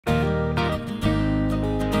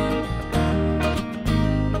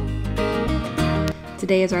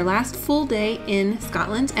Today is our last full day in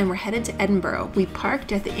Scotland and we're headed to Edinburgh. We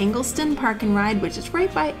parked at the Ingliston Park and Ride, which is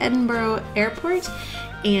right by Edinburgh Airport,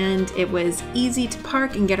 and it was easy to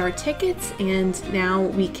park and get our tickets, and now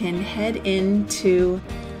we can head into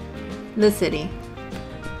the city.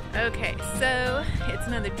 Okay, so it's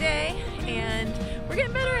another day and we're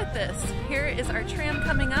getting better at this. Here is our tram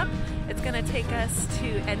coming up. It's gonna take us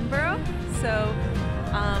to Edinburgh. So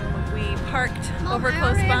we parked over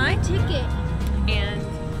close by and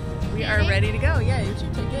we are ready to go. Yeah, here's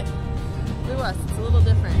your ticket. Blue us, it's a little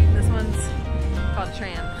different. This one's called a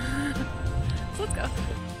tram. So let's go.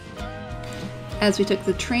 As we took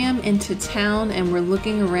the tram into town and we're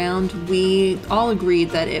looking around, we all agreed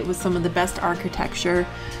that it was some of the best architecture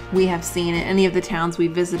we have seen in any of the towns we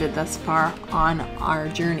visited thus far on our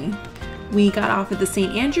journey. We got off at the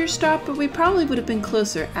St. Andrews stop, but we probably would have been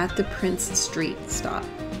closer at the Prince Street stop.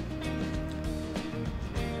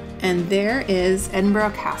 And there is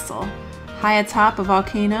Edinburgh Castle. High atop a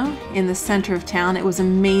volcano in the center of town. It was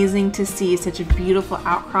amazing to see such a beautiful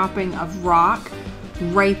outcropping of rock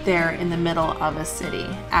right there in the middle of a city.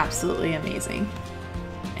 Absolutely amazing.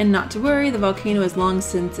 And not to worry, the volcano is long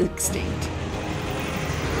since extinct.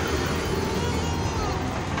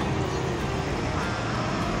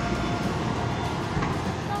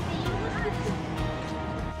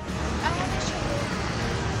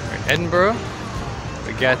 Edinburgh,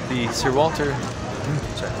 we got the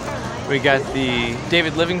we got the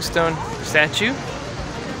David Livinston statue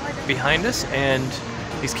behind us, and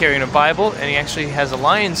he's carrying a Bible, and he actually has a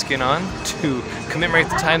lion skin on to commemorate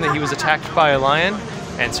the time that he was attacked by a lion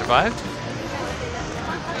and survived.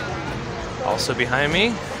 Also behind me,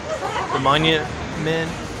 the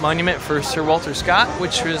monument for Sir Walter Scott,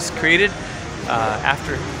 which was created a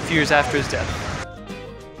few years after his death.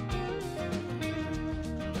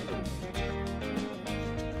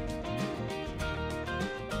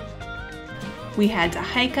 We had to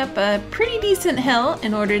hike up a pretty decent hill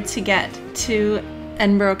in order to get to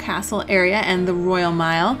Edinburgh Castle area and the Royal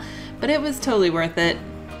Mile, but it was totally worth it.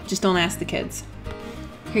 Just don't ask the kids.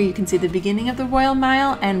 Here you can see the beginning of the Royal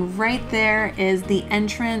Mile, and right there is the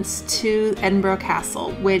entrance to Edinburgh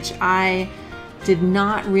Castle, which I did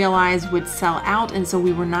not realize would sell out, and so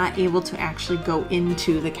we were not able to actually go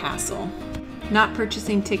into the castle. Not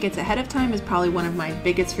purchasing tickets ahead of time is probably one of my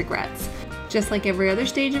biggest regrets. Just like every other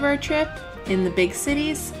stage of our trip, in the big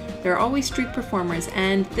cities, there are always street performers,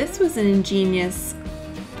 and this was an ingenious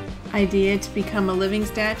idea to become a living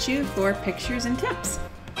statue for pictures and tips.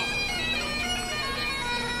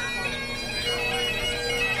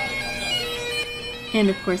 And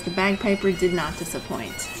of course, the bagpiper did not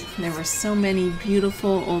disappoint. There were so many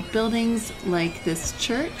beautiful old buildings like this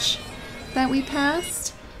church that we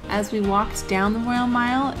passed. As we walked down the Royal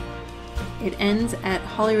Mile, it ends at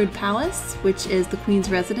Holyrood Palace, which is the Queen's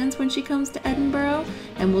residence when she comes to Edinburgh,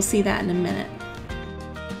 and we'll see that in a minute.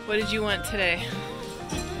 What did you want today?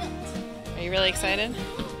 Are you really excited?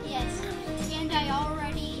 Yes, and I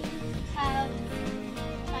already have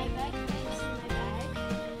my backpacks in my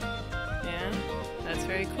bag. Yeah, that's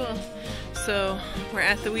very cool. So we're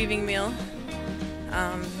at the weaving mill,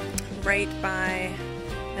 right by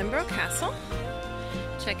Edinburgh Castle,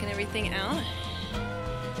 checking everything out.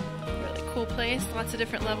 Really cool place, lots of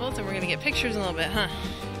different levels, and we're gonna get pictures in a little bit, huh?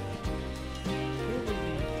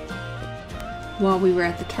 While we were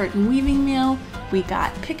at the tartan weaving mill, we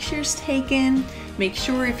got pictures taken. Make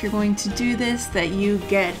sure if you're going to do this that you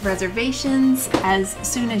get reservations as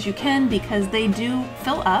soon as you can, because they do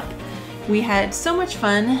fill up. We had so much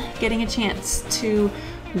fun getting a chance to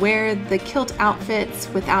wear the kilt outfits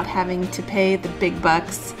without having to pay the big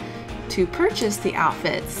bucks to purchase the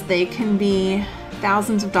outfits. They can be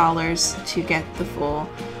thousands of dollars to get the full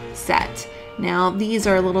set. Now these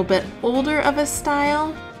are a little bit older of a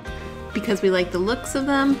style because we like the looks of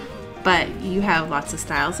them, but you have lots of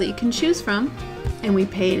styles that you can choose from. And we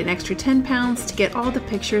paid an extra £10 to get all the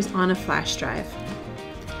pictures on a flash drive.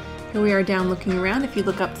 Here we are down looking around. If you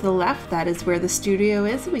look up to the left, that is where the studio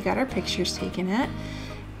is that we got our pictures taken at.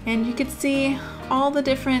 And you could see all the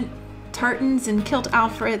different tartans and kilt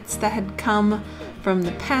outfits that had come from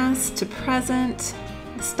the past to present,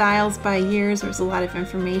 the styles by years. There was a lot of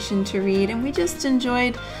information to read, and we just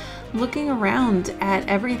enjoyed looking around at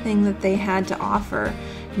everything that they had to offer.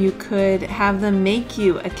 You could have them make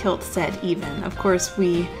you a kilt set even. Of course,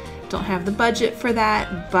 we don't have the budget for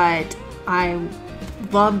that, but I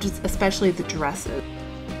loved especially the dresses.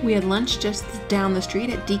 We had lunch just down the street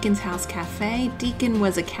at Deacon's House Cafe. Deacon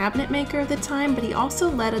was a cabinet maker at the time, but he also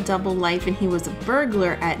led a double life and he was a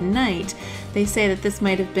burglar at night. They say that this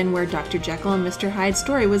might have been where Dr. Jekyll and Mr. Hyde's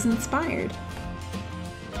story was inspired.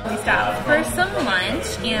 we stopped for some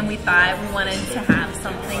lunch, and we thought we wanted to have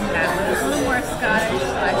something that was a little more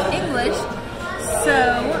Scottish/English. So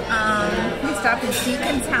we stopped at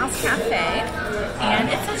Deacon's Cafe, and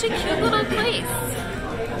it's such a cute little place.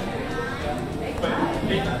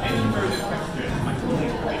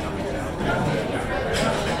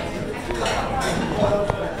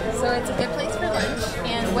 So it's a good place for lunch.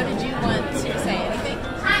 And what did you want to say? Anything?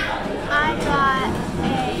 I got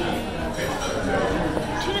a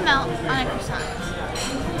tuna melt on a croissant.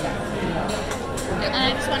 And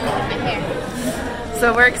I just wanted to keep it here.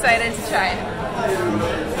 So we're excited to try it.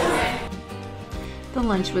 The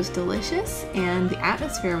lunch was delicious and the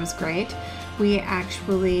atmosphere was great. We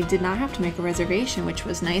actually did not have to make a reservation, which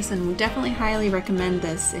was nice, and we definitely highly recommend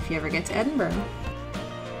this if you ever get to Edinburgh.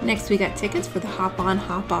 Next, we got tickets for the hop-on,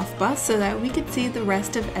 hop-off bus so that we could see the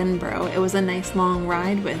rest of Edinburgh. It was a nice long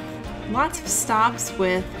ride with lots of stops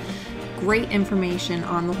with great information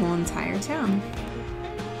on the whole entire town.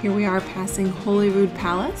 Here we are passing Holyrood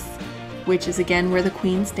Palace, which is again where the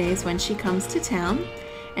Queen stays when she comes to town.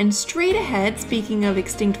 And straight ahead, speaking of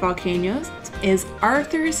extinct volcanoes, is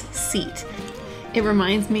Arthur's Seat. It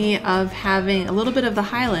reminds me of having a little bit of the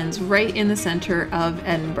Highlands right in the center of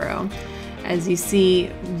Edinburgh. As you see,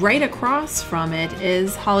 right across from it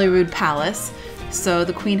is Holyrood Palace, so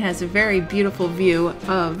the Queen has a very beautiful view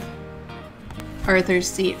of Arthur's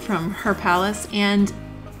Seat from her palace, and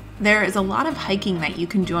there is a lot of hiking that you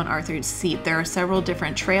can do on Arthur's Seat. There are several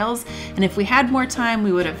different trails, and if we had more time,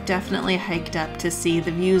 we would have definitely hiked up to see.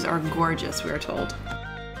 The views are gorgeous, we are told.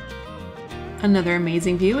 Another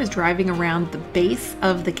amazing view is driving around the base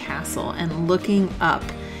of the castle and looking up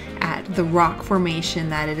at the rock formation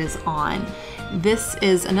that it is on. This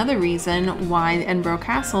is another reason why Edinburgh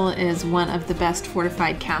Castle is one of the best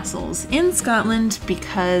fortified castles in Scotland,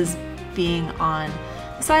 because being on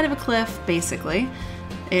the side of a cliff, basically,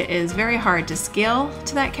 it is very hard to scale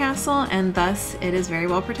to that castle, and thus it is very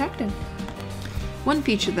well protected. One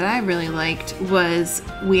feature that I really liked was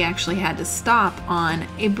we actually had to stop on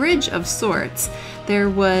a bridge of sorts. There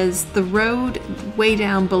was the road way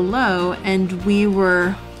down below and we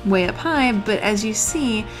were way up high, but as you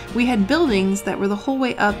see, we had buildings that were the whole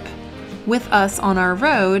way up with us on our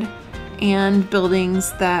road and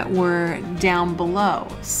buildings that were down below.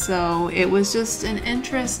 So it was just an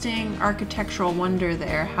interesting architectural wonder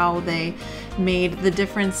there, how they made the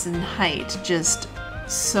difference in height just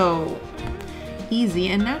so easy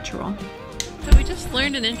and natural. So we just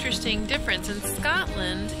learned an interesting difference. In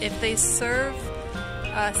Scotland, if they serve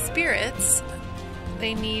spirits,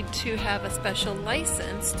 they need to have a special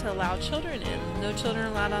license to allow children in. No children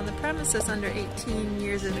allowed on the premises under 18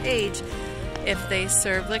 years of age if they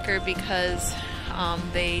serve liquor, because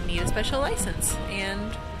they need a special license,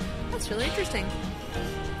 and that's really interesting.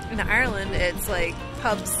 In Ireland, it's like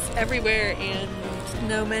pubs everywhere and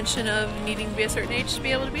no mention of needing to be a certain age to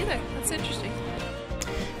be able to be there. That's interesting.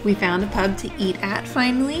 We found a pub to eat at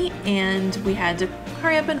finally, and we had to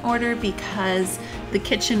hurry up and order because the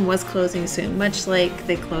kitchen was closing soon, much like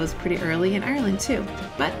they close pretty early in Ireland too.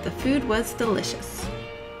 But the food was delicious.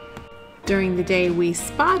 During the day, we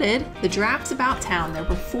spotted the giraffes about town. There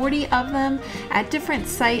were 40 of them at different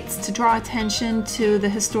sites to draw attention to the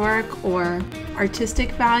historic or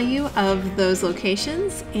artistic value of those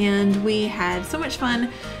locations, and we had so much fun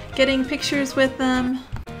getting pictures with them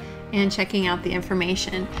and checking out the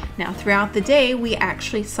information. Now, throughout the day, we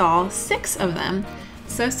actually saw 6 of them,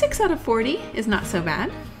 so 6 out of 40 is not so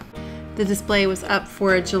bad. The display was up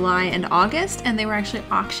for July and August, and they were actually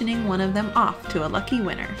auctioning one of them off to a lucky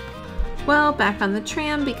winner. Well, back on the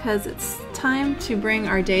tram because it's time to bring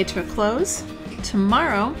our day to a close.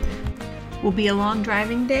 Tomorrow will be a long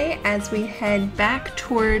driving day as we head back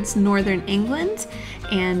towards northern England,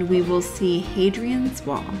 and we will see Hadrian's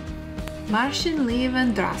Wall. Marchen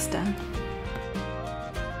leven drasta.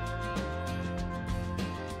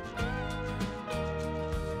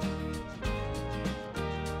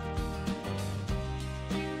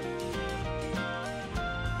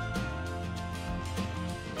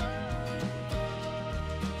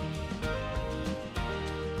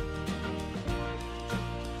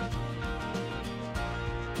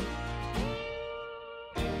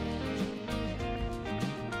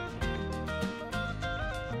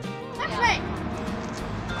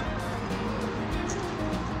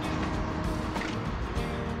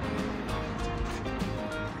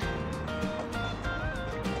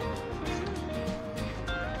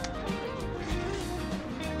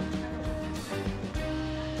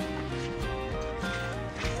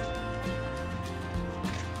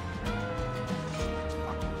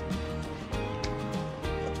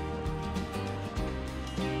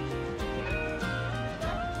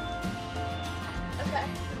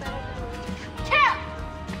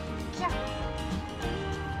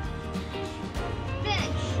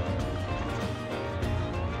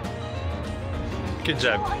 Good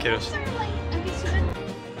job, kiddos.